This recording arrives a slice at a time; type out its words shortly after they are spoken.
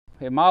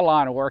in my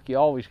line of work, you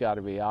always got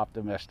to be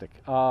optimistic.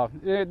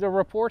 The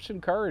report's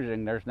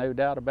encouraging, there's no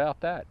doubt about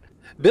that.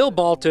 Bill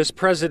Baltus,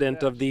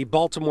 president of the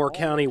Baltimore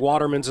County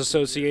Watermen's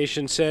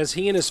Association, says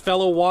he and his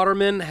fellow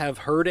watermen have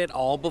heard it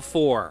all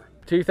before.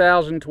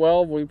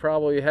 2012, we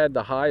probably had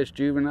the highest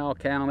juvenile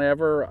count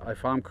ever.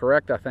 If I'm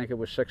correct, I think it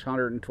was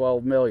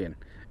 612 million.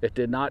 It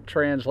did not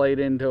translate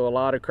into a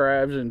lot of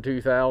crabs in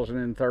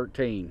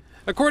 2013.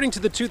 According to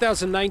the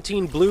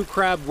 2019 Blue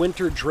Crab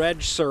Winter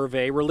Dredge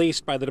Survey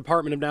released by the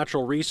Department of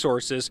Natural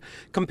Resources,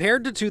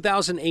 compared to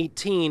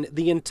 2018,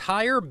 the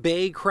entire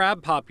bay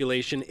crab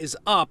population is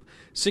up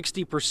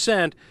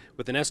 60%,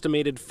 with an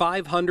estimated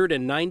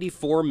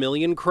 594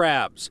 million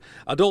crabs.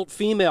 Adult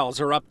females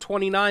are up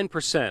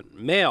 29%,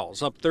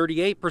 males up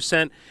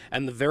 38%,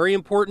 and the very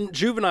important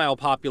juvenile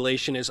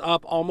population is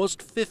up almost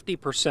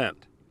 50%.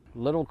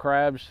 Little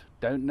crabs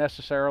don't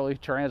necessarily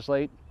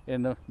translate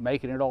into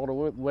making it all the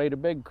way to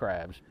big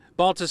crabs.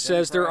 Baltus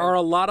says there are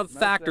a lot of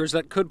factors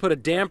that could put a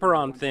damper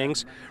on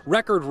things.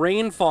 Record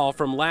rainfall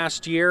from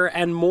last year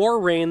and more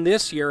rain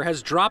this year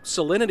has dropped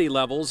salinity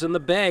levels in the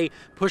bay,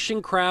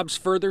 pushing crabs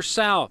further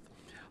south.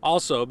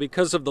 Also,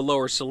 because of the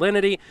lower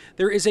salinity,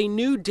 there is a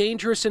new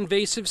dangerous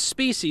invasive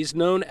species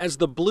known as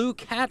the blue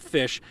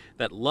catfish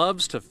that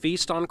loves to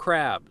feast on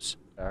crabs.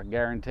 I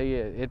guarantee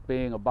you, it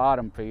being a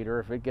bottom feeder,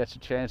 if it gets a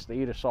chance to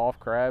eat a soft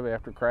crab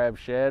after crabs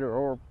shed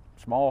or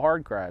small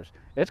hard crabs,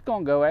 it's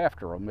going to go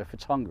after them if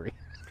it's hungry.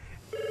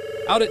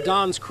 Out at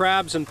Don's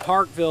Crabs in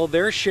Parkville,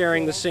 they're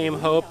sharing the same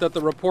hope that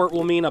the report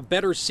will mean a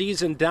better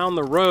season down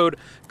the road,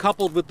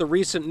 coupled with the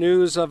recent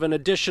news of an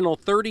additional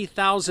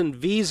 30,000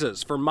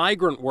 visas for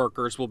migrant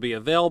workers will be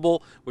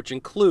available, which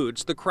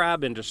includes the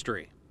crab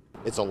industry.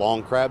 It's a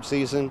long crab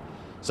season,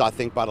 so I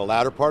think by the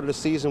latter part of the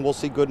season we'll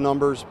see good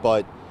numbers,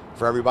 but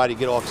for everybody to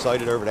get all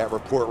excited over that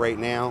report right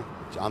now,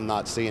 I'm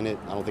not seeing it.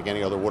 I don't think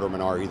any other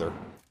watermen are either.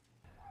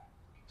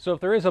 So if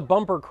there is a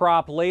bumper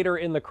crop later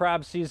in the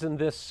crab season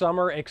this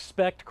summer,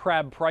 expect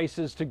crab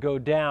prices to go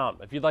down.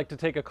 If you'd like to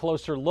take a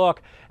closer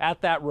look at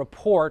that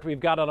report,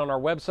 we've got it on our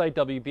website,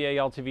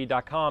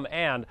 WBAL-TV.com,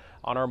 and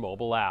on our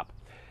mobile app.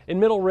 In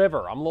Middle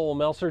River, I'm Lowell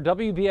Melser,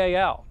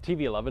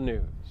 WBAL-TV 11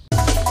 News.